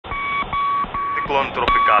Ciclone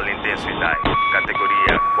tropical intensidade,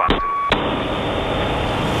 categoria 4.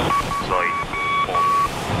 Soy 11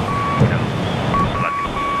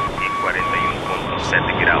 latitude e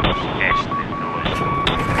 41,7 graus este de hoje,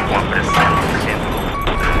 com a pressão de centro.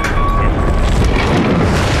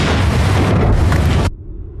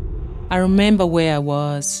 I remember where I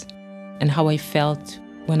was and how I felt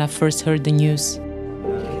when I first heard the news.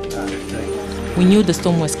 We knew the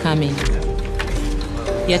storm was coming,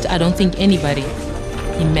 yet I don't think anybody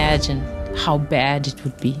imagined how bad it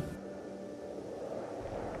would be.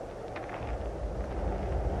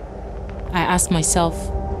 I asked myself,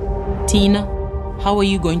 Tina, how are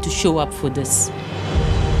you going to show up for this?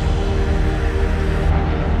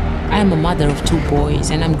 I am a mother of 2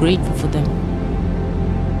 boys and I'm grateful for them.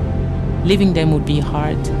 Leaving them would be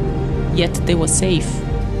hard, yet they were safe.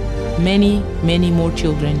 Many, many more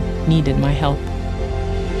children needed my help.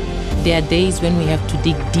 There are days when we have to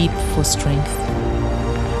dig deep for strength.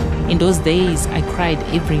 In those days, I cried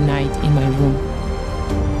every night in my room.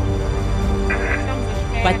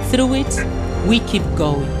 But through it, we keep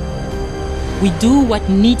going. We do what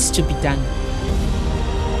needs to be done.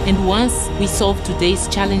 And once we solve today's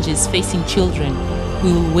challenges facing children,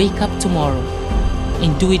 we will wake up tomorrow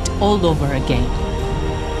and do it all over again.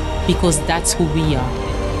 Because that's who we are.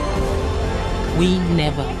 We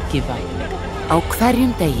never give up. Á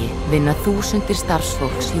hverjum degi vinna þúsundir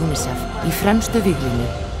starfsfólks UNICEF í fremstu víglínu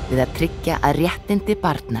við að tryggja að réttindi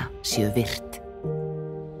barna séu virt.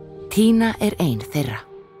 Tina er ein þeirra.